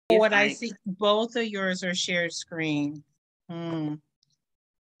what I see, both of yours are shared screen.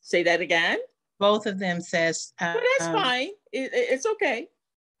 Say that again. Both of them says. But that's fine. It's okay.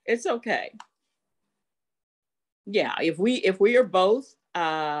 It's okay. Yeah, if we are both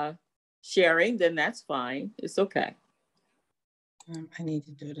sharing, then that's fine. It's okay. I need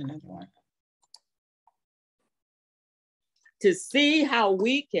to do it another one. To see how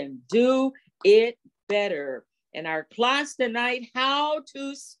we can do it better. In our class tonight, how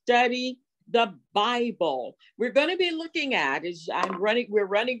to study the Bible. We're going to be looking at, we're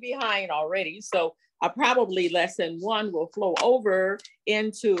running behind already, so probably lesson 1 will flow over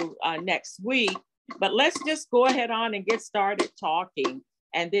into next week. But let's just go ahead on and get started talking,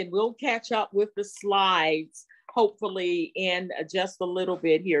 and then we'll catch up with the slides, hopefully in just a little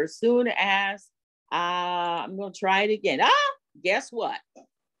bit here. As soon as I'm going to try it again. Guess what?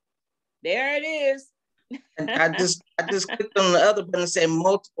 There it is. And I just clicked on the other button and said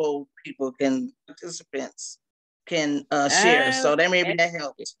multiple participants can share. So that maybe that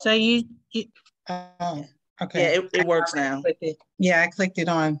helps. So you okay. Yeah, it works now. Yeah, I clicked it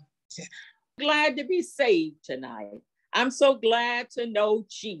on. Glad to be saved tonight. I'm so glad to know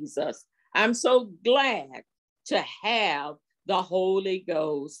Jesus. I'm so glad to have the Holy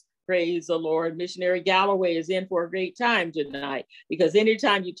Ghost. Praise the Lord. Missionary Galloway is in for a great time tonight, because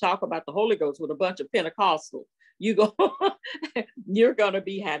anytime you talk about the Holy Ghost with a bunch of Pentecostals, you're going to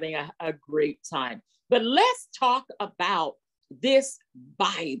be having a great time. But let's talk about this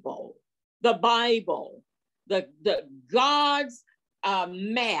Bible, the Bible, the God's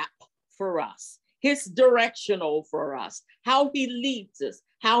map for us, his directional for us, how he leads us,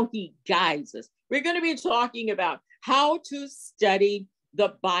 how he guides us. We're going to be talking about how to study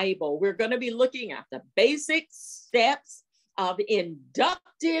the Bible. We're going to be looking at the basic steps of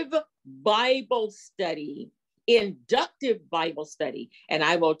inductive Bible study. Inductive Bible study. And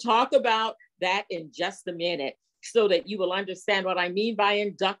I will talk about that in just a minute so that you will understand what I mean by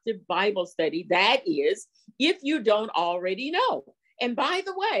inductive Bible study. That is, if you don't already know. And by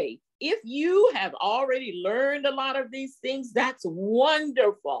the way, if you have already learned a lot of these things, that's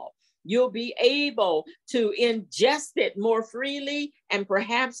wonderful. You'll be able to ingest it more freely and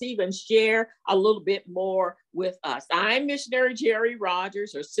perhaps even share a little bit more with us. I'm Missionary Gerri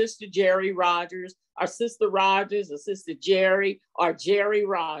Rogers, or Sister Gerri Rogers, or Sister Rogers, or Sister Gerri, or Gerri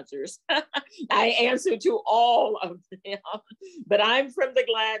Rogers. I answer to all of them, but I'm from the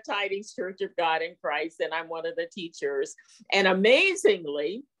Glad Tidings Church of God in Christ, and I'm one of the teachers. And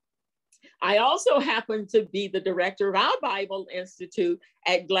amazingly, I also happen to be the director of our Bible Institute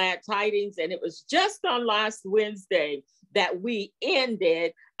at Glad Tidings, and it was just on last Wednesday that we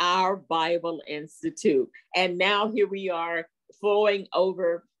ended our Bible Institute. And now here we are flowing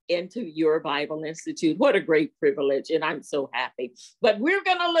over into your Bible Institute. What a great privilege, and I'm so happy. But we're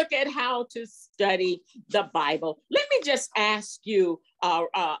going to look at how to study the Bible. Let me just ask you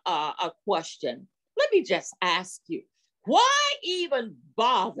a question. Let me just ask you, why even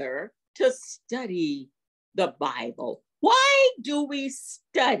bother to study the Bible? Why do we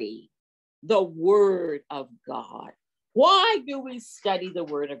study the Word of God? Why do we study the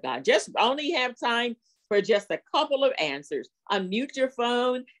Word of God? Just only have time for just a couple of answers. Unmute your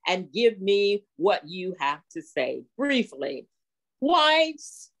phone and give me what you have to say briefly. Why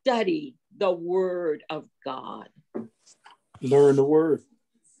study the Word of God? Learn the Word.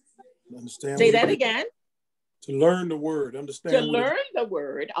 Understand. Say that again. To learn the Word, understand. To learn the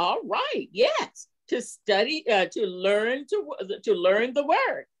Word. All right. Yes. To study, to learn the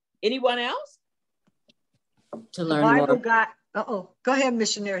Word. Anyone else? To learn more. Go ahead,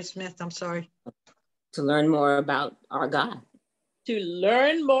 Missionary Smith. I'm sorry. To learn more about our God. To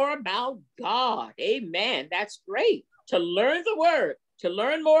learn more about God. Amen. That's great. To learn the Word. To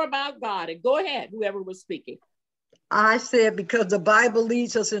learn more about God. And go ahead, whoever was speaking. I said because the Bible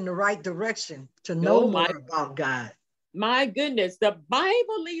leads us in the right direction to know more about God. My goodness, the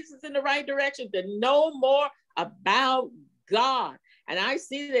Bible leads us in the right direction to know more about God. And I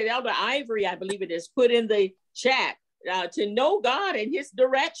see that Elder Ivory, I believe it is, put in the chat, to know God and his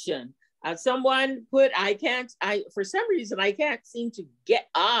direction. Someone put, for some reason, I can't seem to get,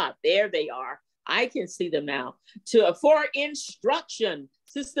 there they are. I can see them now. For instruction,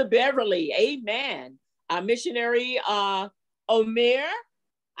 Sister Beverly, amen. Missionary Omer,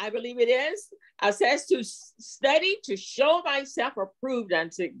 I believe it is, says to study to show myself approved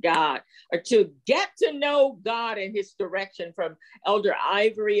unto God, or to get to know God and his direction, from Elder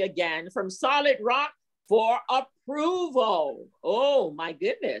Ivory again, from Solid Rock for approval. Oh my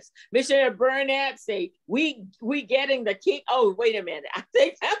goodness. Missionary Burnett say, we getting the king. Oh, wait a minute. I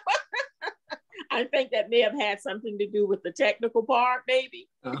think I think that may have had something to do with the technical part, maybe.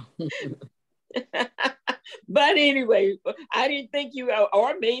 Oh. But anyway, I didn't think you,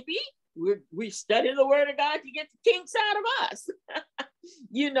 or maybe we study the word of God to get the kinks out of us.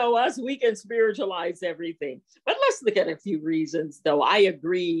 You know us, we can spiritualize everything. But let's look at a few reasons, though. I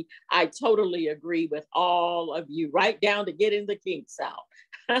agree. I totally agree with all of you, right down to getting the kinks out.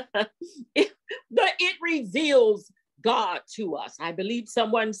 But it reveals God to us. I believe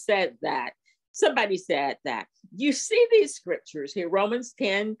someone said that. Somebody said that. You see these scriptures here, Romans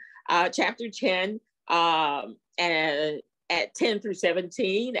 10, chapter 10, and at 10 through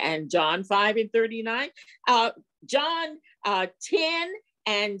 17, and John 5 and 39. John 10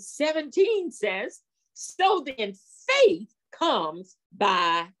 and 17 says, so then faith comes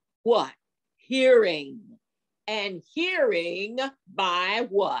by what? Hearing. And hearing by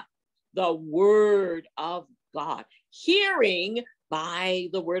what? The word of God. Hearing by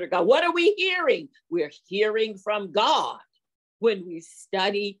the word of God. What are we hearing? We're hearing from God when we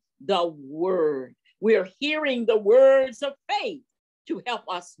study the word. We're hearing the words of faith to help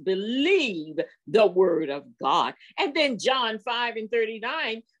us believe the word of God. And then John 5 and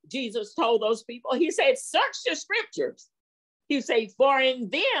 39, Jesus told those people, he said, search the scriptures. He said, for in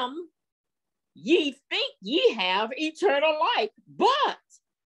them ye think ye have eternal life, but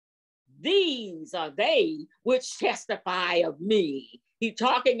these are they which testify of me. He's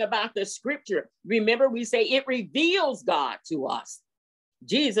talking about the scripture. Remember, we say it reveals God to us.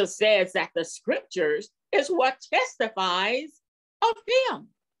 Jesus says that the scriptures is what testifies of him.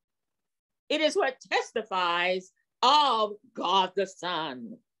 It is what testifies of God the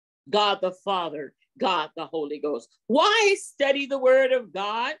Son, God the Father, God the Holy Ghost. Why study the word of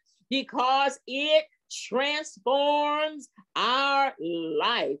God? Because it transforms our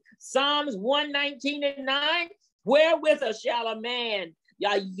life. Psalms 119 and 9, wherewith shall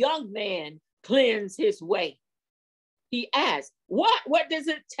a young man cleanse his way? He asks, what does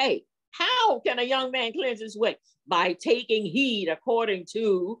it take? How can a young man cleanse his way? By taking heed according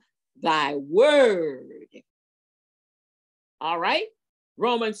to thy word. All right.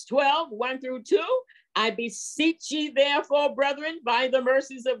 Romans 12, 1 through 2. I beseech ye therefore, brethren, by the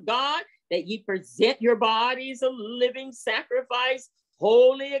mercies of God, that ye present your bodies a living sacrifice,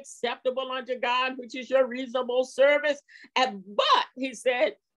 wholly acceptable unto God, which is your reasonable service. But he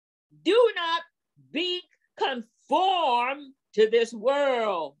said, do not be conformed to this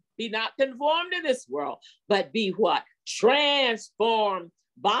world. Be not conformed to this world, but be what? Transformed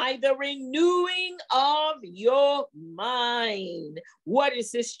by the renewing of your mind. What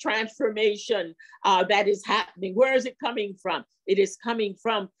is this transformation that is happening? Where is it coming from? It is coming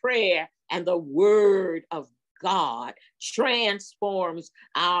from prayer, and the word of God transforms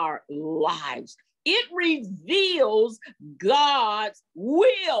our lives. It reveals God's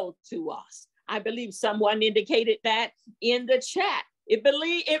will to us. I believe someone indicated that in the chat.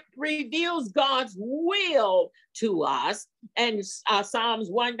 It reveals God's will to us. And Psalms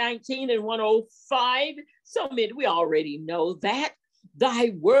 119 and 105, so many, we already know that. Thy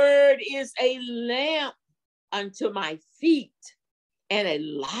word is a lamp unto my feet and a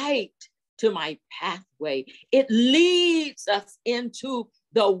light to my pathway. It leads us into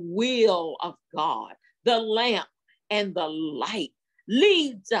the will of God. The lamp and the light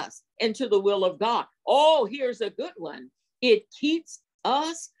leads us into the will of God. Oh, here's a good one. It keeps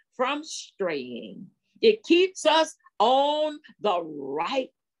us from straying. It keeps us on the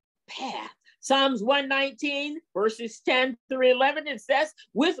right path. Psalms 119, verses 10 through 11, it says,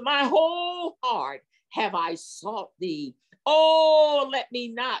 with my whole heart have I sought thee. Oh, let me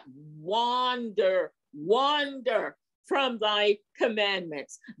not wander from thy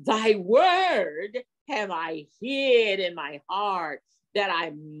commandments. Thy word have I hid in my heart, that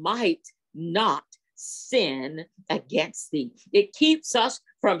I might not sin against thee. It keeps us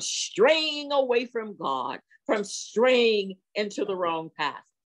from straying away from God, from straying into the wrong path.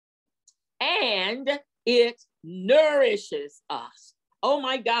 And it nourishes us. Oh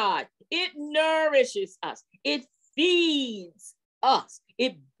my God, it nourishes us. It feeds us.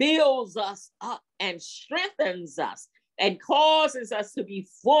 It builds us up and strengthens us and causes us to be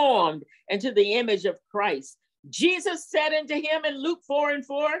formed into the image of Christ. Jesus said unto him in Luke 4 and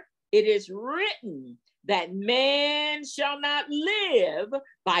 4, it is written that man shall not live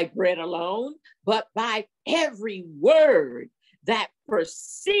by bread alone, but by every word that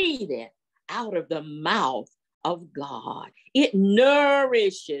proceedeth out of the mouth of God. It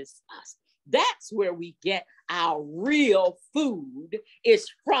nourishes us. That's where we get our real food, is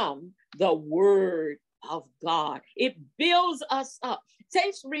from the word of God. It builds us up.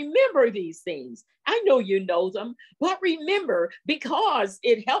 Saints, remember these things. I know you know them, but remember, because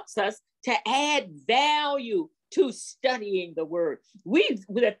it helps us to add value to studying the word.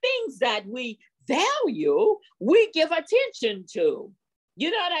 The things that we value, we give attention to. You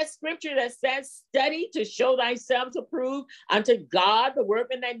know that scripture that says, study to show thyself approved unto God, the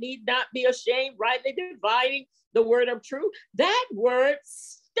workman that need not be ashamed, rightly dividing the word of truth. That word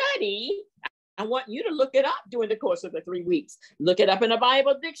study, I want you to look it up during the course of the 3 weeks. Look it up in a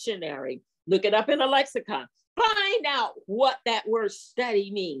Bible dictionary. Look it up in a lexicon. Find out what that word study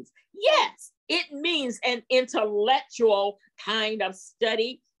means. Yes, it means an intellectual kind of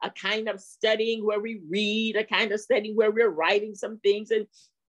study, a kind of studying where we read, a kind of study where we're writing some things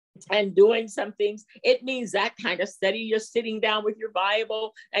and doing some things. It means that kind of study. You're sitting down with your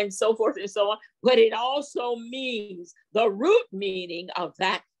Bible and so forth and so on. But it also means, the root meaning of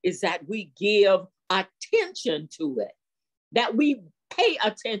that is that we give attention to it, that we pay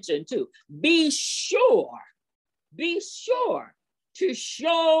attention to. Be sure to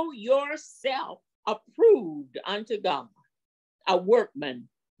show yourself approved unto God, a workman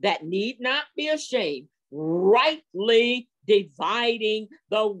that need not be ashamed, rightly dividing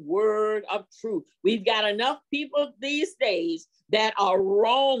the word of truth. We've got enough people these days that are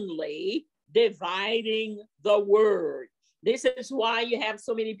wrongly dividing the word. This is why you have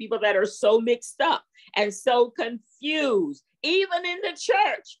so many people that are so mixed up and so confused. Even in the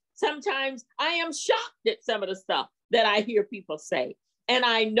church, sometimes I am shocked at some of the stuff that I hear people say. And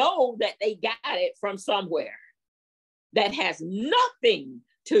I know that they got it from somewhere that has nothing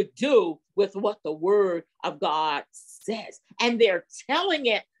to do with what the word of God says. And they're telling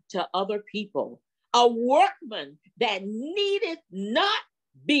it to other people. A workman that needeth not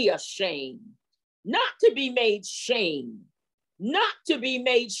be ashamed, not to be made shame, not to be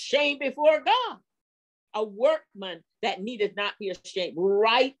made shame before God. A workman that needeth not be ashamed,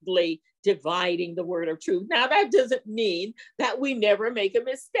 rightly dividing the word of truth. Now, that doesn't mean that we never make a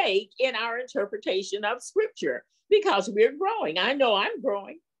mistake in our interpretation of scripture, because we're growing. I know I'm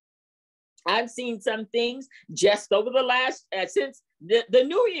growing. I've seen some things just over the last, since the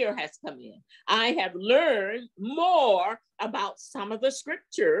new year has come in. I have learned more about some of the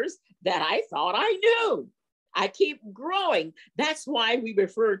scriptures that I thought I knew. I keep growing. That's why we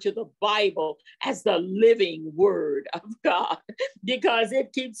refer to the Bible as the living word of God, because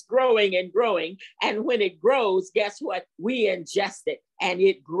it keeps growing and growing. And when it grows, guess what? We ingest it and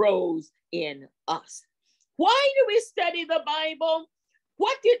it grows in us. Why do we study the Bible?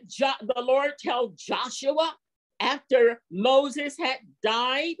 What did the Lord tell Joshua after Moses had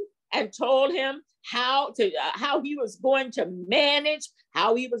died and told him how he was going to manage,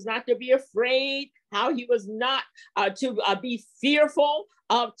 how he was not to be afraid, how he was not to be fearful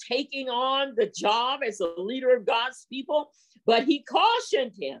of taking on the job as a leader of God's people? But he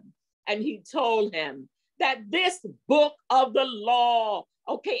cautioned him and he told him that this book of the law,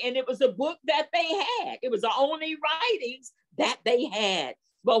 okay, and it was a book that they had. It was the only writings that they had.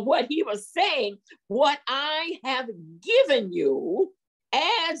 But what he was saying, what I have given you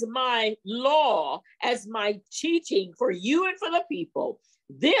as my law, as my teaching for you and for the people,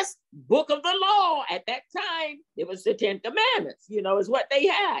 this book of the law, at that time, it was the 10 Commandments, is what they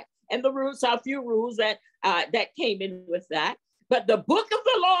had. And the rules, a few rules that came in with that. But the book of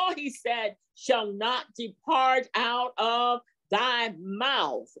the law, he said, shall not depart out of thy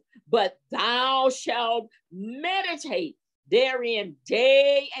mouth, but thou shalt meditate therein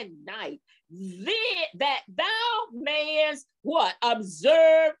day and night, that thou mayest what?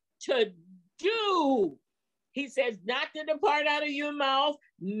 Observe to do. He says not to depart out of your mouth,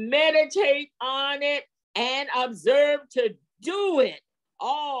 meditate on it and observe to do it.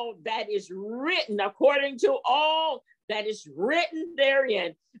 All that is written, according to all that is written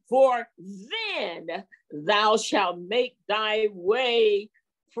therein, for then thou shalt make thy way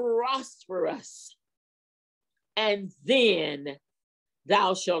prosperous, and then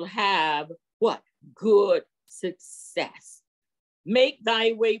thou shalt have what? Good success. Make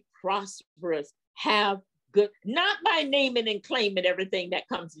thy way prosperous, have good, not by naming and claiming everything that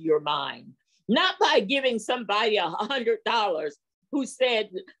comes to your mind, not by giving somebody $100 who said,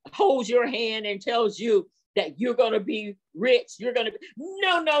 holds your hand and tells you that you're going to be rich. You're going to be,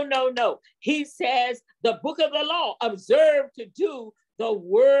 no. He says the book of the law, observe to do the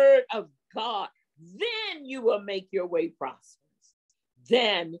word of God. Then you will make your way prosperous.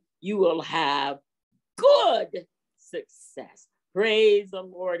 Then you will have good success. Praise the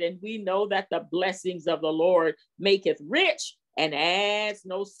Lord. And we know that the blessings of the Lord maketh rich and adds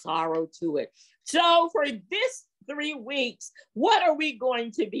no sorrow to it. So for this 3 weeks, what are we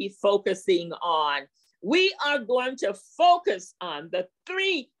going to be focusing on? We are going to focus on the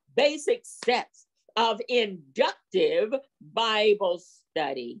 3 basic steps of inductive Bible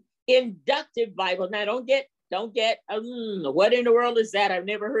study. inductive Bible. Now don't get, what in the world is that? I've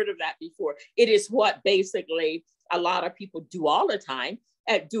never heard of that before. It is what basically a lot of people do all the time,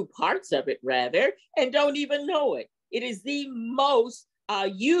 do parts of it rather, and don't even know it. It is the most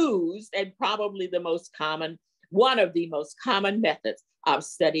used and probably the most common, one of the most common methods of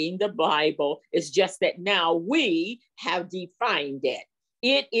studying the Bible. Is just that now we have defined it.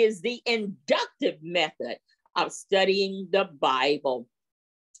 It is the inductive method of studying the Bible,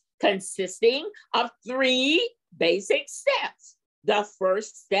 consisting of 3 basic steps. The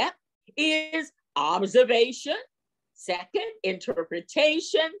first step is observation. Second,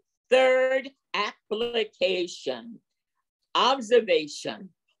 interpretation. Third, application. Observation.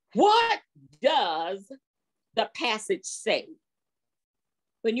 What does the passage say?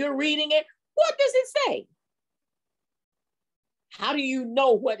 When you're reading it, what does it say? How do you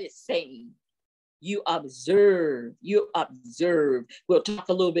know what it's saying? You observe, you observe. We'll talk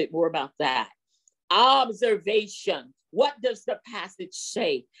a little bit more about that. Observation. What does the passage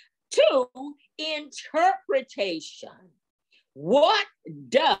say? 2, interpretation. What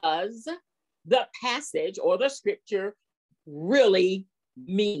does the passage or the scripture really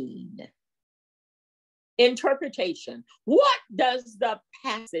mean? Interpretation. What does the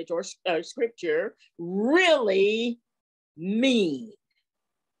passage or scripture really mean?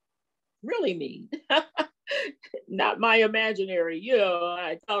 Really mean. Not my imaginary,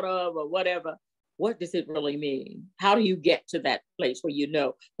 I thought of or whatever. What does it really mean? How do you get to that place where you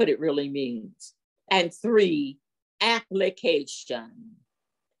know what it really means? And 3, application.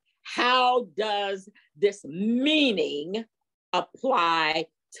 How does this meaning apply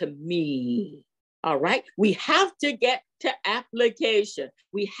to me? All right. We have to get to application.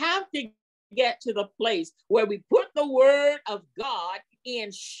 We have to get to the place where we put the word of God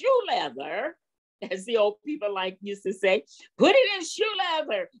in shoe leather, as the old people used to say, put it in shoe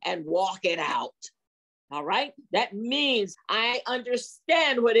leather and walk it out. All right. That means I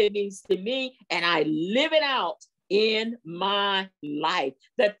understand what it means to me and I live it out in my life.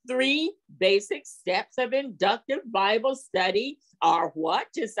 The 3 basic steps of inductive Bible study are what?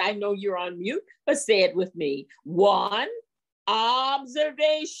 Just, I know you're on mute, but say it with me. 1,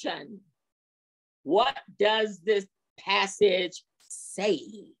 observation. What does this passage say?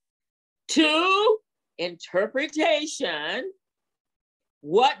 2, interpretation.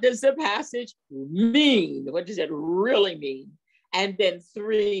 What does the passage mean? What does it really mean? And then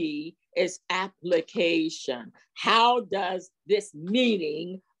 3 is application. How does this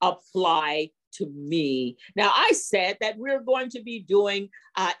meaning apply to me? Now, I said that we're going to be doing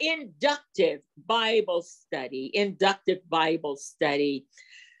inductive Bible study,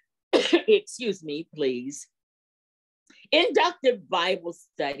 excuse me, please. Inductive Bible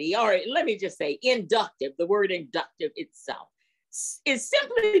study, or let me just say inductive, the word inductive itself is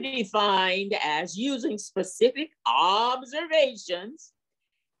simply defined as using specific observations,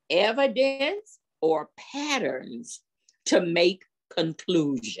 evidence, or patterns to make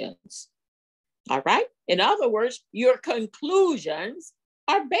conclusions. All right? In other words, your conclusions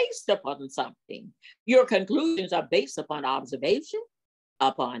are based upon something. Your conclusions are based upon observation,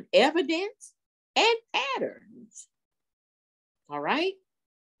 upon evidence, and patterns. All right?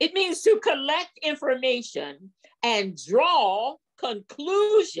 It means to collect information and draw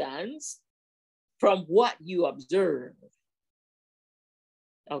conclusions from what you observe.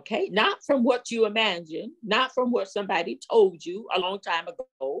 Okay? Not from what you imagine, not from what somebody told you a long time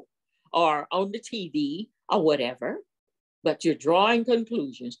ago or on the TV or whatever, but you're drawing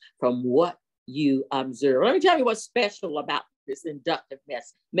conclusions from what you observe. Let me tell you what's special about this inductive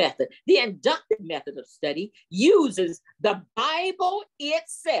method. The inductive method of study uses the Bible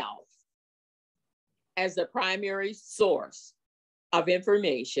itself as the primary source of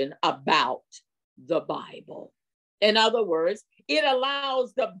information about the Bible. In other words, it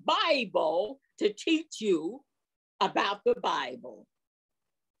allows the Bible to teach you about the Bible,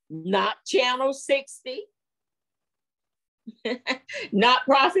 not Channel 60, not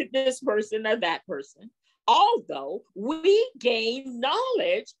prophet this person or that person. Although we gain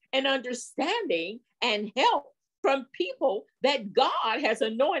knowledge and understanding and help from people that God has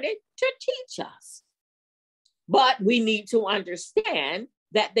anointed to teach us. But we need to understand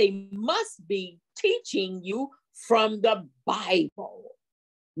that they must be teaching you from the Bible,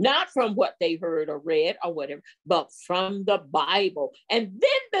 not from what they heard or read or whatever, but from the Bible. And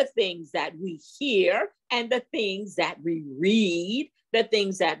then the things that we hear and the things that we read, the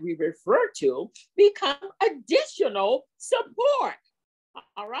things that we refer to become additional support.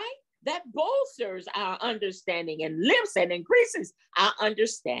 All right? that bolsters our understanding and lifts and increases our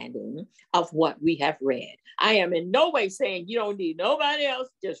understanding of what we have read. I am in no way saying you don't need nobody else,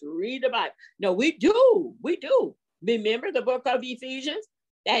 just read the Bible. No, we do. We do. Remember the book of Ephesians?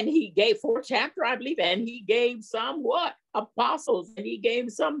 And he gave 4th chapter, I believe, and he gave some what? Apostles, and he gave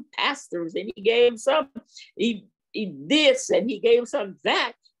some pastors, and he gave some this, and he gave some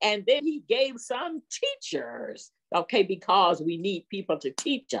that, and then he gave some teachers, okay, because we need people to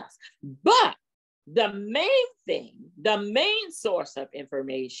teach us. But the main thing, the main source of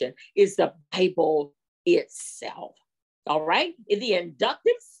information is the Bible itself. All right. In the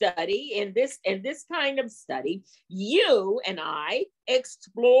inductive study, in this kind of study, you and I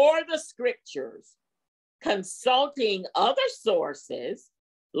explore the scriptures, consulting other sources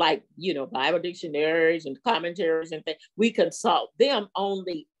like, Bible dictionaries and commentaries and things. We consult them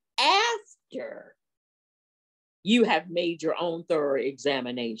only after you have made your own thorough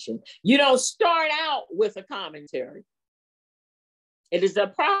examination. You don't start out with a commentary. It is a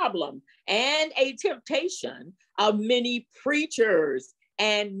problem and a temptation of many preachers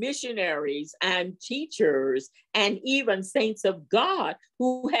and missionaries and teachers and even saints of God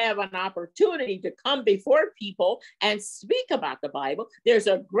who have an opportunity to come before people and speak about the Bible. There's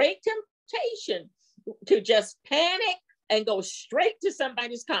a great temptation to just panic and go straight to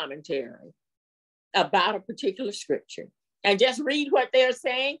somebody's commentary about a particular scripture and just read what they're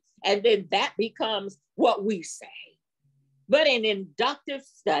saying, and then that becomes what we say. But in inductive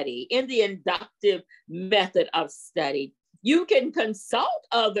study, in the inductive method of study, you can consult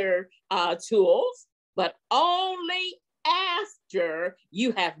other tools, but only after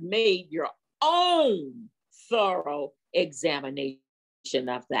you have made your own thorough examination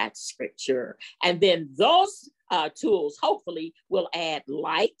of that scripture. And then those tools hopefully will add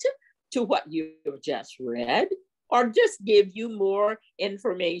light to what you've just read, or just give you more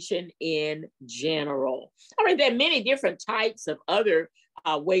information in general. All right, there are many different types of other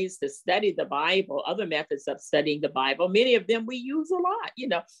ways to study the Bible, other methods of studying the Bible. Many of them we use a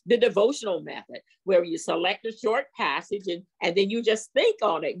lot, the devotional method, where you select a short passage and then you just think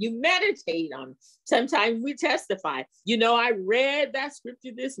on it, you meditate on it. Sometimes we testify, I read that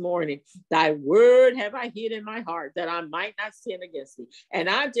scripture this morning, thy word have I hid in my heart that I might not sin against thee. And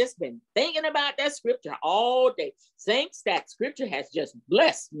I've just been thinking about that scripture all day. Thanks, that scripture has just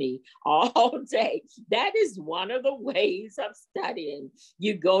blessed me all day. That is one of the ways of studying.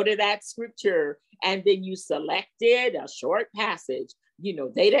 You go to that scripture and then you selected a short passage.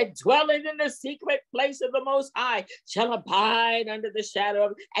 They that dwell in the secret place of the Most High shall abide under the shadow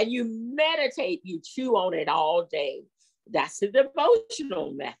of, and you meditate, you chew on it all day. That's the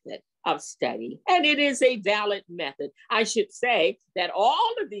devotional method of study. And it is a valid method. I should say that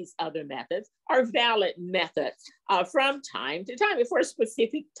all of these other methods are valid methods from time to time, for a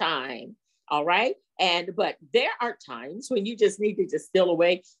specific time. All right. But there are times when you just need to just still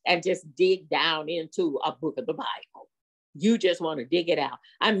away and just dig down into a book of the Bible. You just want to dig it out.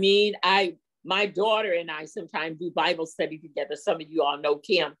 I mean, my daughter and I sometimes do Bible study together. Some of you all know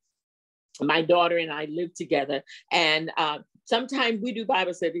Kim. My daughter and I live together, and sometimes we do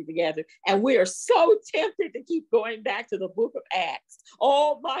Bible study together, and we are so tempted to keep going back to the book of Acts.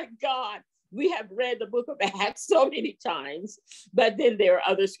 Oh my God. We have read the book of Acts so many times, but then there are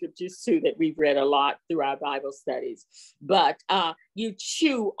other scriptures too that we've read a lot through our Bible studies. But you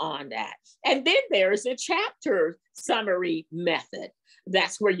chew on that. And then there's a chapter summary method.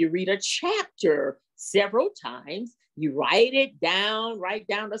 That's where you read a chapter several times. You write down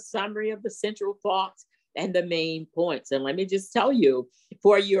the summary of the central thoughts and the main points. And let me just tell you,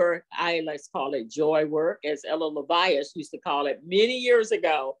 for your, let's call it joy work, as Ella Levias used to call it many years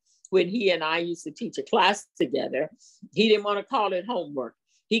ago, when he and I used to teach a class together, he didn't want to call it homework.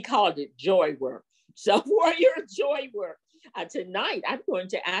 He called it joy work. So for your joy work, tonight, I'm going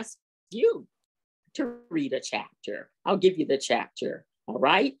to ask you to read a chapter. I'll give you the chapter, all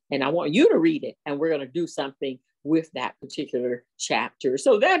right? And I want you to read it, and we're going to do something with that particular chapter.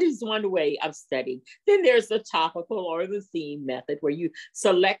 So that is one way of studying. Then there's the topical or the theme method, where you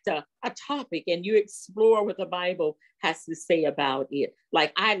select a topic and you explore what the Bible has to say about it.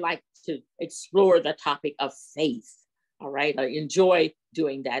 Like I like to explore the topic of faith. All right, I enjoy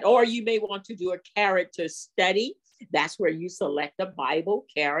doing that. Or you may want to do a character study. That's where you select a Bible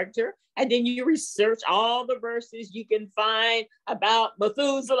character and then you research all the verses you can find about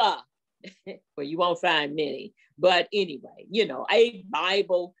Methuselah. Well, you won't find many, but anyway, a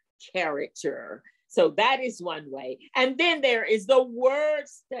Bible character. So that is one way. And then there is the word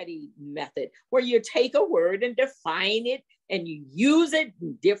study method, where you take a word and define it and you use it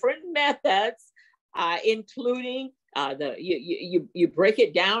in different methods, including You break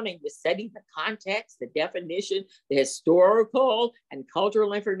it down and you study the context, the definition, the historical and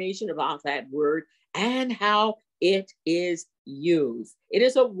cultural information about that word and how it is used. It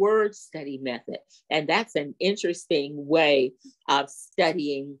is a word study method, and that's an interesting way of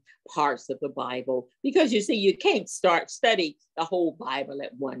studying parts of the Bible, because you see, you can't study the whole Bible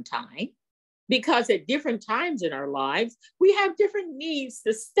at one time, because at different times in our lives, we have different needs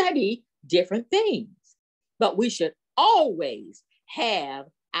to study different things. But we should always have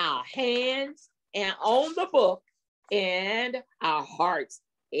our hands and on the book and our hearts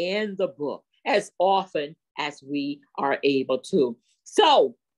in the book as often as we are able to.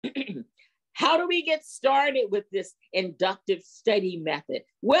 So how do we get started with this inductive study method?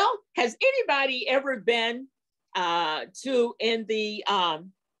 Well, has anybody ever been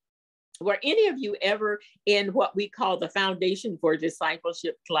were any of you ever in what we call the Foundation for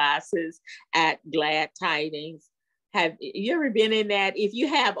Discipleship classes at Glad Tidings? Have you ever been in that? If you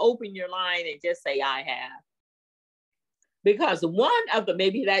have, open your line and just say, I have. Because one of the,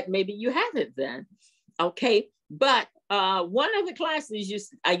 maybe you haven't then, okay? But one of the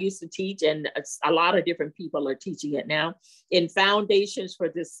classes I used to teach, and a lot of different people are teaching it now, in Foundations for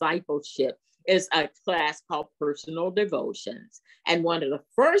Discipleship, is a class called Personal Devotions. And one of the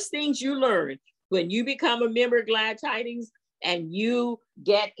first things you learn when you become a member of Glad Tidings and you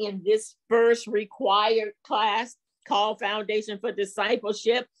get in this first required class called Foundation for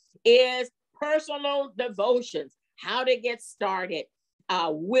Discipleship is personal devotions, how to get started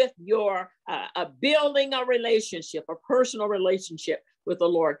with your building a relationship, a personal relationship with the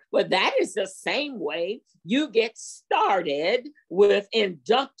Lord. Well, that is the same way you get started with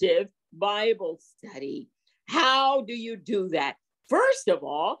inductive Bible study. How do you do that? First of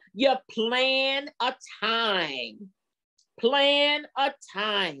all, you plan a time. Plan a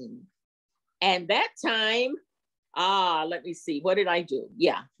time. And that time, let me see, what did I do?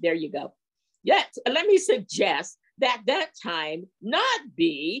 Yeah, there you go. Yeah, let me suggest that time not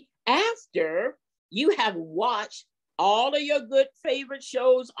be after you have watched all of your good favorite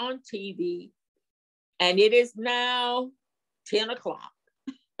shows on TV, and it is now 10 o'clock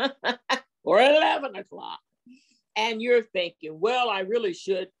or 11 o'clock. And you're thinking, well, I really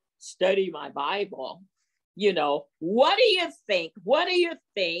should study my Bible. You know, what do you think? What do you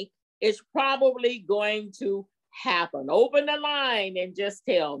think is probably going to happen? Open the line and just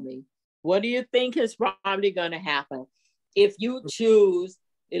tell me. What do you think is probably going to happen if you choose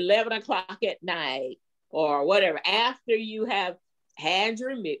 11 o'clock at night or whatever, after you have had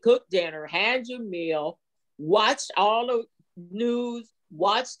your meal, cooked dinner, had your meal, watched all the news,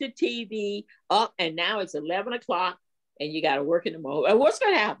 watched the TV up, and now it's 11 o'clock and you got to work in the morning. And what's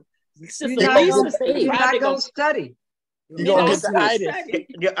going to happen? You're not going to study. You're going to get the itis.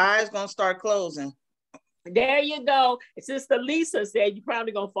 Your eyes going to start closing. There you go. Sister Lisa said you're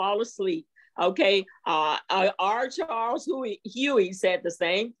probably going to fall asleep. Okay. R. Charles Huey said the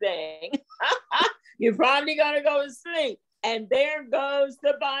same thing. You're probably going to go to sleep. And there goes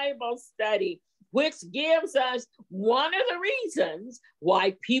the Bible study, which gives us one of the reasons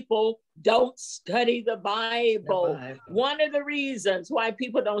why people don't study the Bible. One of the reasons why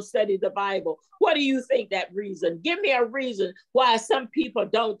people don't study the Bible. What do you think that reason? Give me a reason why some people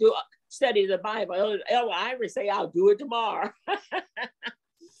don't study the Bible. Ella Iris say, I'll do it tomorrow.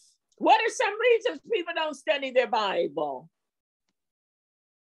 What are some reasons people don't study their Bible?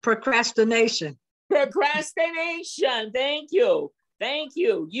 Procrastination. Procrastination. Thank you. Thank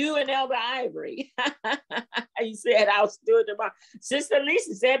you. You and Elder Ivory. You said I'll do it tomorrow. Sister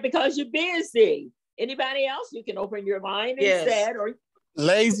Lisa said because you're busy. Anybody else? You can open your mind and said, or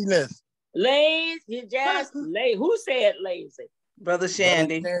laziness. You just lazy. Who said lazy? Brother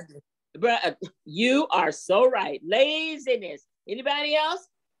Shandy. You are so right. Laziness. Anybody else?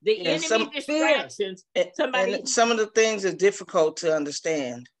 The enemy distractions. And some of the things are difficult to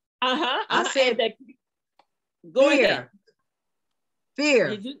understand. I said that. Go ahead.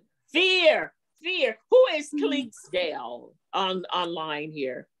 Fear. Who is Clinksdale online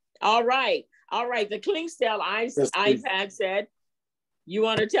here? All right. The Clinksdale iPad said, you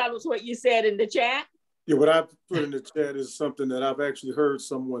want to tell us what you said in the chat? Yeah, what I put in the chat is something that I've actually heard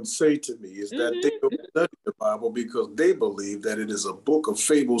someone say to me, is that they don't study the Bible because they believe that it is a book of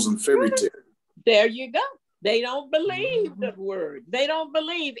fables and fairy tales. There you go. They don't believe the word. They don't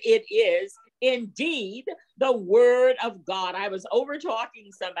believe it is indeed the word of God. I was over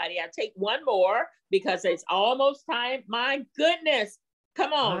talking somebody. I'll take one more because it's almost time. My goodness.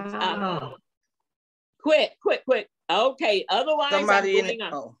 Come on. Wow. Quick. Okay. Otherwise,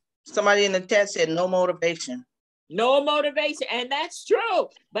 somebody in the chat said no motivation. No motivation. And that's true.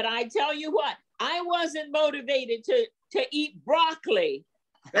 But I tell you what, I wasn't motivated to eat broccoli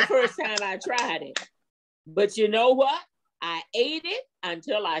the first time I tried it. But you know what? I ate it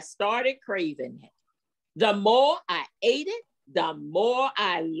until I started craving it. The more I ate it, the more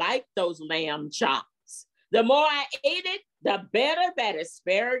I liked those lamb chops. The more I ate it, the better that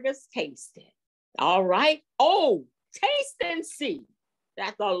asparagus tasted. All right. Oh, taste and see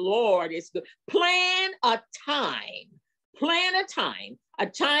that the Lord is good. Plan a time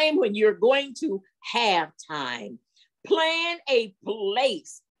when you're going to have time. Plan a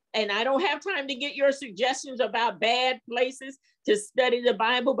place. And I don't have time to get your suggestions about bad places to study the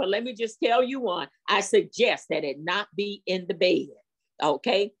Bible, but let me just tell you one. I suggest that it not be in the bed,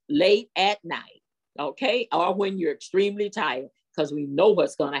 okay, late at night, okay, or when you're extremely tired, because we know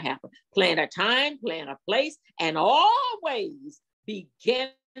what's going to happen. Plan a time, plan a place, and always begin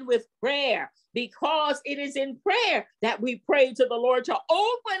with prayer, because it is in prayer that we pray to the Lord to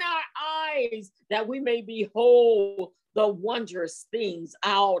open our eyes that we may behold the wondrous things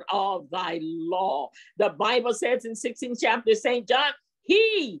out of thy law. The Bible says in 16th chapter, St. John,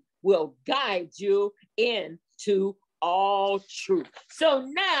 he will guide you into all truth. So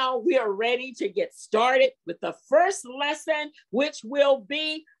now we are ready to get started with the first lesson, which will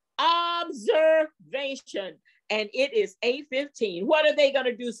be observation. And it is 8:15. What are they going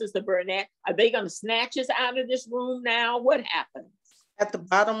to do, Sister Burnett? Are they going to snatch us out of this room now? What happens? At the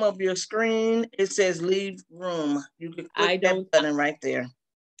bottom of your screen, it says leave room. You can click that button right there.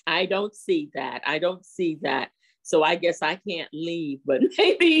 I don't see that. I don't see that. So I guess I can't leave, but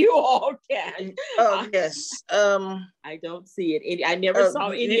maybe you all can. Oh, yes. I don't see it. I never saw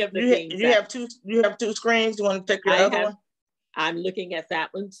any of the things. You have two screens. You want to take your other one? I'm looking at that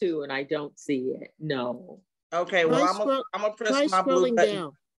one too, and I don't see it. No. Okay, well, I'm gonna press my blue button.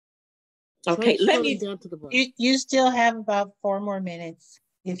 Down. Okay, let me. Down to the bottom. You still have about 4 more minutes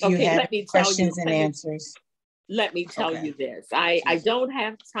if you have questions and answers. Let me tell you this. I don't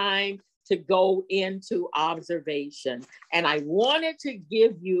have time to go into observation, and I wanted to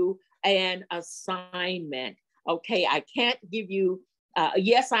give you an assignment. Okay, I can't give you.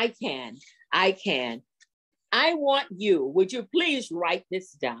 Yes, I can. I want you. Would you please write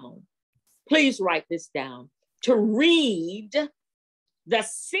this down? Please write this down. To read the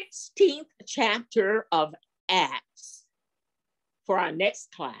 16th chapter of Acts for our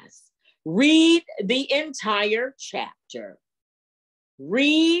next class. Read the entire chapter.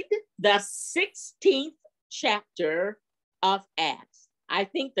 Read the 16th chapter of Acts. I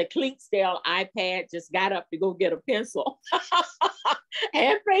think the Clinksdale iPad just got up to go get a pencil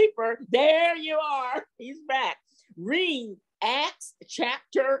and paper. There you are. He's back. Read Acts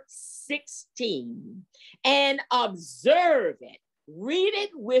chapter 16 and observe it. Read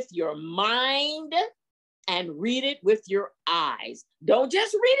it with your mind and read it with your eyes. Don't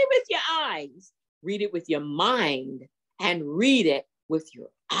just read it with your eyes. Read it with your mind and read it with your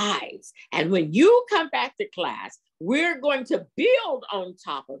eyes. And when you come back to class, we're going to build on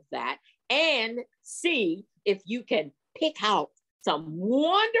top of that and see if you can pick out some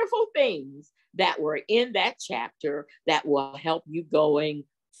wonderful things that were in that chapter that will help you going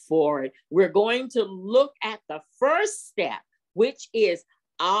forward. We're going to look at the first step, which is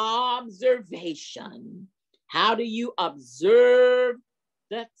observation. How do you observe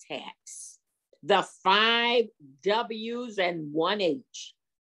the text? The 5 W's and 1 H.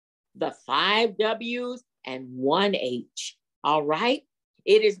 The 5 W's and 1 H. All right?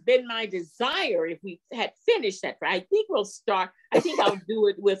 It has been my desire, if we had finished that, I think we'll start. I think I'll do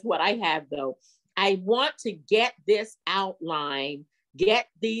it with what I have, though. I want to get this outline, get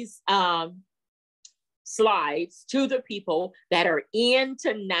these slides to the people that are in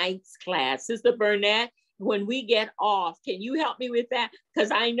tonight's class. Sister Burnett, when we get off, can you help me with that? Because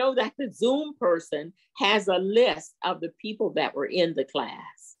I know that the Zoom person has a list of the people that were in the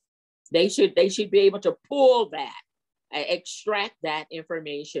class. They should be able to pull that, extract that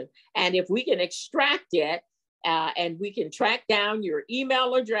information. And if we can extract it and we can track down your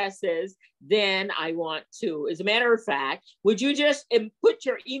email addresses, then I want to, as a matter of fact, would you just put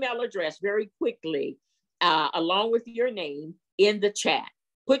your email address very quickly along with your name in the chat?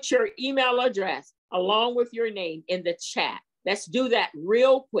 Put your email address along with your name in the chat. Let's do that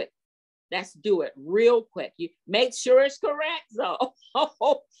real quick. Let's do it real quick. You make sure it's correct though,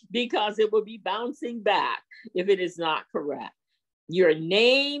 because it will be bouncing back if it is not correct. Your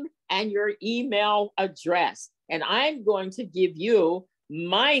name and your email address. And I'm going to give you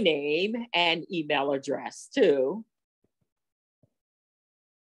my name and email address too.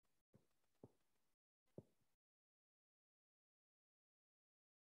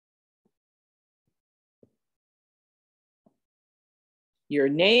 Your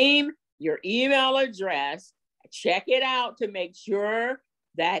name, your email address. Check it out to make sure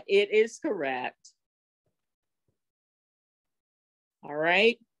that it is correct. All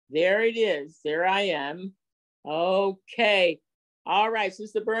right, there it is. There I am. Okay. All right,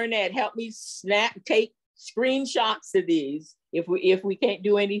 Sister Burnett, help me take screenshots of these. If we can't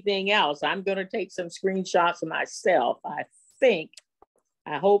do anything else, I'm going to take some screenshots of myself. I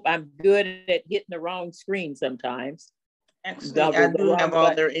hope I'm good at hitting the wrong screen sometimes. Actually, I do have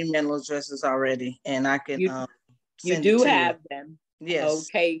all their email addresses already, and I can you do have them. Yes.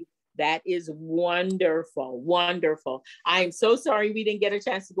 Okay. That is wonderful. Wonderful. I'm so sorry we didn't get a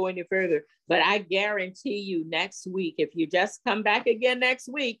chance to go any further, but I guarantee you next week, if you just come back again next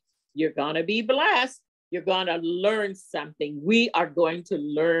week, you're going to be blessed. You're going to learn something. We are going to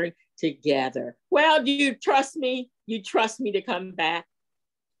learn together. Well, do you trust me? You trust me to come back?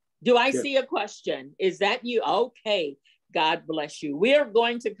 Do I see a question? Is that you? Okay. God bless you. We are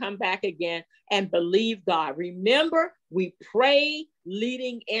going to come back again and believe God. Remember, we pray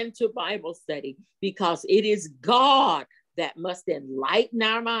leading into Bible study because it is God that must enlighten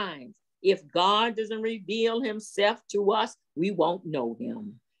our minds. If God doesn't reveal himself to us, we won't know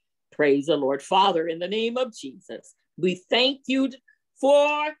him. Praise the Lord. Father, in the name of Jesus, we thank you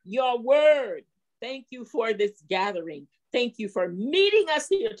for your word. Thank you for this gathering. Thank you for meeting us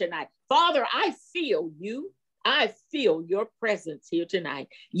here tonight. Father, I feel you. I feel your presence here tonight.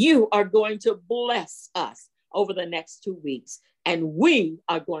 You are going to bless us over the next 2 weeks, and we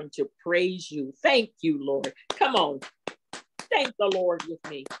are going to praise you. Thank you, Lord. Come on. Thank the Lord with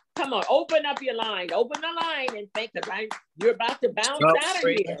me. Come on, open up your line. Open the line and thank the right. You're about to bounce out of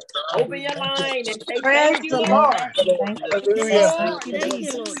here. Open your line and say thank you, Lord. Hallelujah. Hallelujah. Thank you,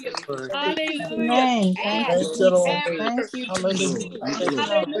 Jesus. Hallelujah.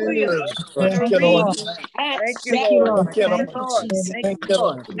 Thank you, Lord. Thank you, Lord. Thank you, Jesus. Thank you,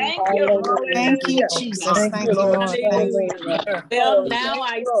 Lord. Thank you, Jesus. Thank you, Lord. Well, now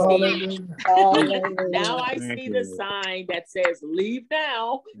I see. Now I see the sign that says leave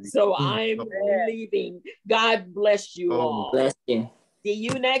now. So I'm leaving. God bless you all. Bless you. See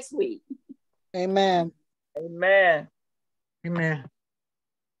you next week. Amen. Amen. Amen.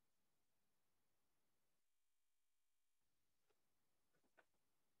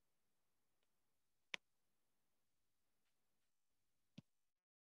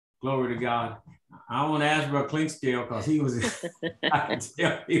 Glory to God. I want to ask Brother Clinkscale because he was, I can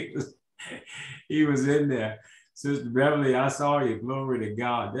tell he was in there. Sister Beverly, I saw you. Glory to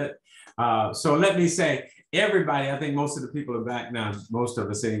God. So let me say, everybody, I think most of the people are back now, most of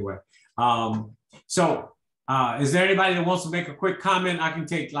us anyway. Is there anybody that wants to make a quick comment? I can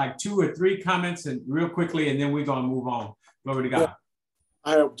take like 2 or 3 comments and real quickly, and then we're going to move on. Glory to God. Yeah.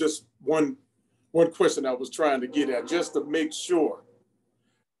 I have just one question I was trying to get at, just to make sure.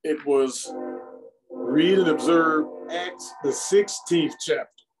 It was read and observe Acts, the 16th chapter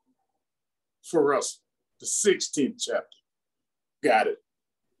for us, the 16th chapter. Got it.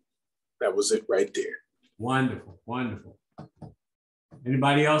 That was it right there. Wonderful, wonderful.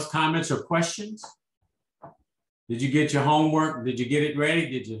 Anybody else comments or questions? Did you get your homework? Did you get it ready?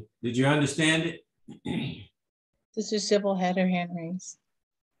 Did you understand it? Sister Sybil had her hand raised.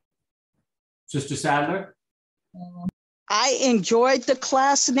 Sister Sadler? I enjoyed the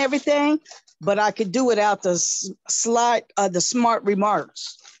class and everything, but I could do without the smart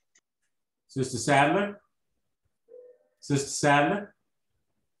remarks. Sister Sadler? Sister Sadler?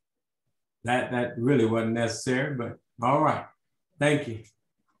 That really wasn't necessary, but all right. Thank you.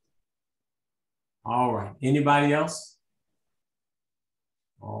 All right. Anybody else?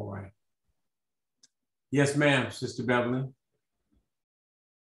 All right. Yes, ma'am, Sister Beverly.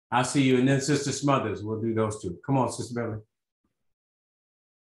 I'll see you. And then Sister Smothers. We'll do those 2. Come on, Sister Beverly.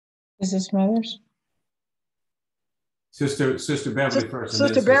 Sister Smothers? Sister Beverly first.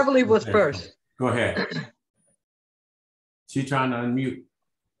 Sister Beverly was first. Go ahead. She's trying to unmute.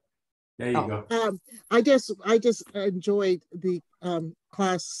 There you go. I just enjoyed the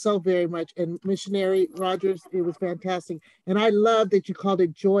class so very much, and Missionary Rogers, it was fantastic. And I love that you called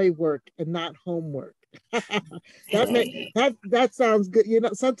it joy work and not homework. that sounds good. You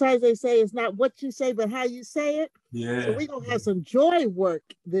know, sometimes they say it's not what you say, but how you say it. Yeah. So we're gonna have some joy work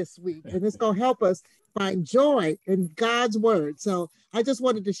this week, and it's gonna help us find joy in God's word. So I just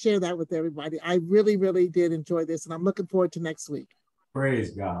wanted to share that with everybody. I really, really did enjoy this, and I'm looking forward to next week.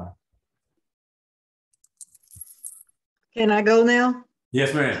 Praise God. Can I go now?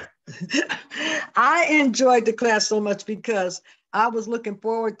 Yes, ma'am. I enjoyed the class so much because I was looking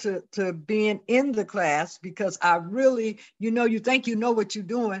forward to being in the class, because I really, you think you know what you're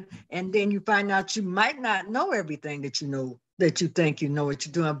doing, and then you find out you might not know everything that you know that you think you know what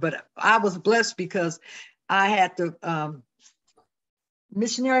you're doing. But I was blessed because I had the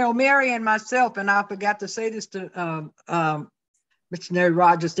Missionary O'Mary and myself, and I forgot to say this to Missionary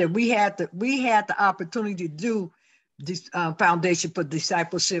Rogers, that we had the opportunity to do this Foundation for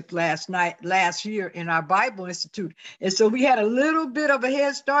Discipleship last year in our Bible Institute. And so we had a little bit of a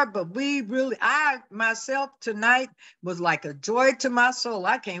head start, but I myself tonight was like a joy to my soul.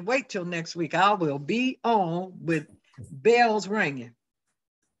 I can't wait till next week. I will be on with bells ringing.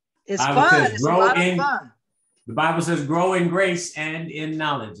 It's fun. It's a lot of fun. The Bible says, grow in grace and in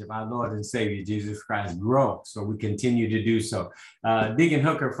knowledge of our Lord and Savior, Jesus Christ. Grow. So we continue to do so. Deacon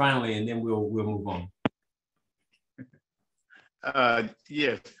Hooker, finally, and then we'll move on.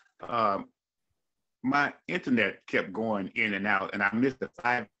 Yes. My internet kept going in and out, and I missed the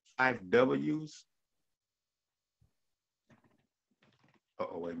five W's.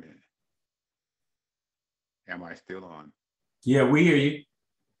 Oh, wait a minute. Am I still on? Yeah, we hear you.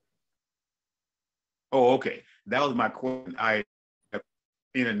 Oh, okay. That was my question.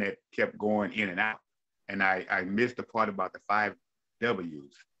 Internet kept going in and out, and I missed the part about the 5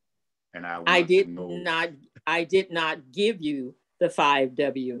 W's. And I did not give you the 5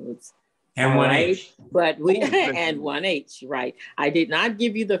 W's. And one H. But and one H, right. I did not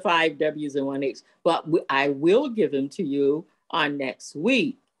give you the 5 W's and one H, but I will give them to you on next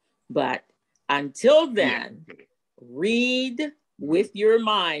week. But until then, read with your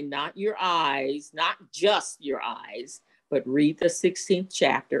mind, not your eyes, not just your eyes, but read the 16th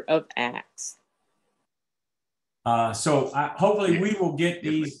chapter of Acts. So hopefully we will get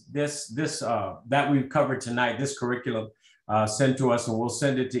this that we've covered tonight, this curriculum sent to us, and we'll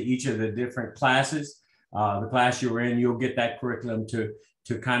send it to each of the different classes. The class you're in, you'll get that curriculum to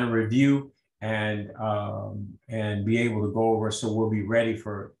kind of review and be able to go over. So we'll be ready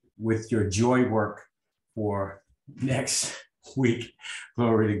with your joy work for next week.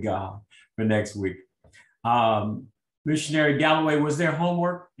 Glory to God for next week. Missionary Galloway, was there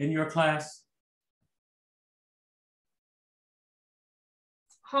homework in your class?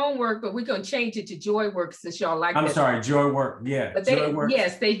 Homework, but we're going to change it to joy work since y'all like I'm sorry, joy work. Yeah. But joy work.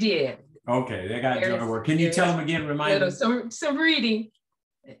 Yes, they did. Okay, they got joy work. Can you tell them again, remind them? Some reading.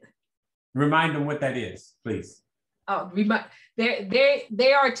 Remind them what that is, please.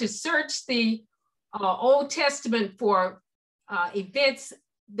 They are to search the Old Testament for events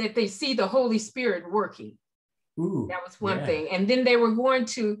that they see the Holy Spirit working. Ooh, that was one thing. And then they were going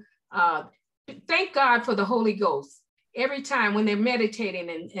to thank God for the Holy Ghost. Every time when they're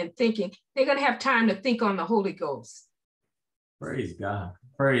meditating and thinking, they're going to have time to think on the Holy Ghost. Praise God.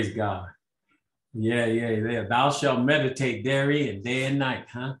 Praise God. Yeah. Thou shalt meditate therein day and night,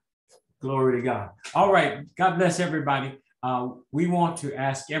 huh? Glory to God. All right. God bless everybody. We want to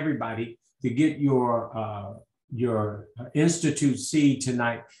ask everybody to get your Institute seed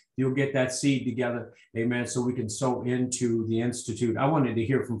tonight. You'll get that seed together, amen, so we can sow into the Institute. I wanted to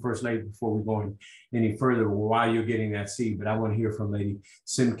hear from First Lady before we go any further while you're getting that seed, but I want to hear from Lady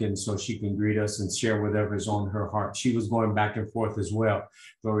Simpkins so she can greet us and share whatever is on her heart. She was going back and forth as well,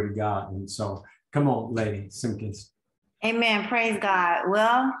 glory to God. And so come on, Lady Simpkins. Amen, praise God.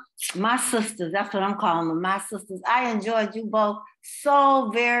 Well, my sisters, that's what I'm calling them, my sisters. I enjoyed you both so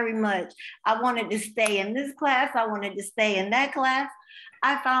very much. I wanted to stay in this class. I wanted to stay in that class.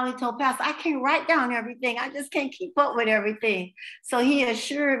 I finally told Pastor, I can't write down everything. I just can't keep up with everything. So he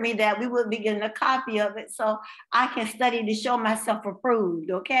assured me that we would be getting a copy of it so I can study to show myself approved,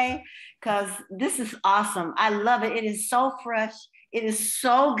 okay? Because this is awesome. I love it. It is so fresh. It is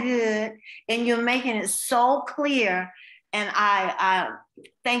so good. And you're making it so clear. And I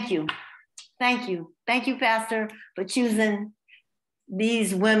thank you. Thank you. Thank you, Pastor, for choosing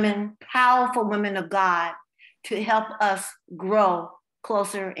these women, powerful women of God, to help us grow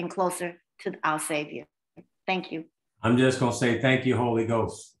closer and closer to our Savior. Thank you. I'm just going to say thank you, Holy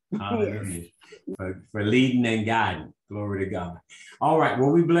Ghost. Hallelujah. For leading and guiding. Glory to God. All right.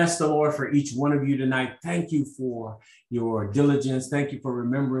 Well, we bless the Lord for each one of you tonight. Thank you for your diligence. Thank you for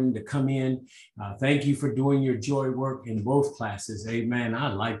remembering to come in. Thank you for doing your joy work in both classes. Amen.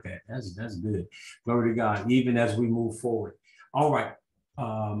 I like that. That's good. Glory to God, even as we move forward. All right.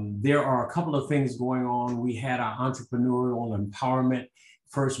 There are a couple of things going on. We had our entrepreneurial empowerment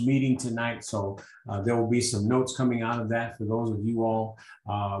first meeting tonight. So there will be some notes coming out of that for those of you all.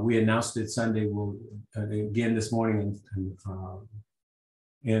 We announced it Sunday. We'll again this morning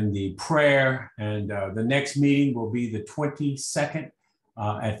in the prayer, and the next meeting will be the 22nd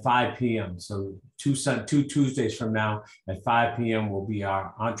at 5 p.m. So two Tuesdays from now at 5 p.m. will be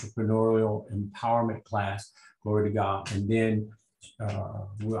our entrepreneurial empowerment class. Glory to God. And then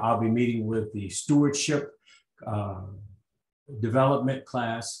I'll be meeting with the stewardship development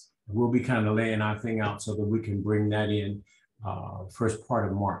class. We'll be kind of laying our thing out so that we can bring that in first part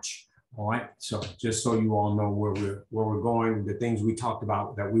of March. All right. So just so you all know where we're going, the things we talked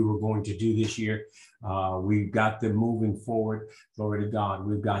about that we were going to do this year, we've got them moving forward. Glory to God.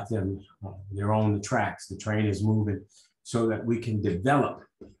 We've got them. They're on the tracks. The train is moving so that we can develop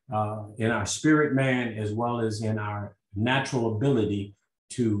in our spirit man as well as in our natural ability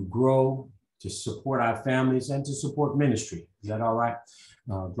to grow, to support our families and to support ministry. Is that all right?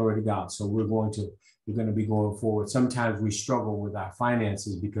 Glory to God. So we're going to be going forward. Sometimes we struggle with our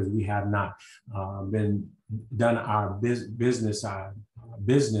finances because we have not done our business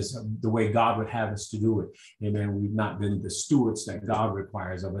the way God would have us to do it. Amen. We've not been the stewards that God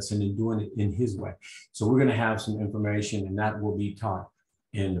requires of us and in doing it in his way. So we're going to have some information and that will be taught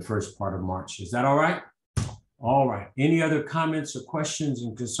in the first part of March. Is that all right? All right. Any other comments or questions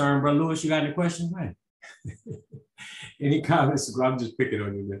and concern? Brother Lewis, you got any questions, man? Any comments? I'm just picking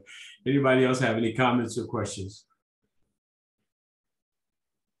on you, man. Anybody else have any comments or questions?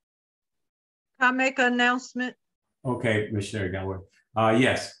 Can I make an announcement? Okay, Missionary Gerri.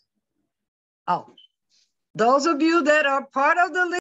 Yes. Oh, those of you that are part of the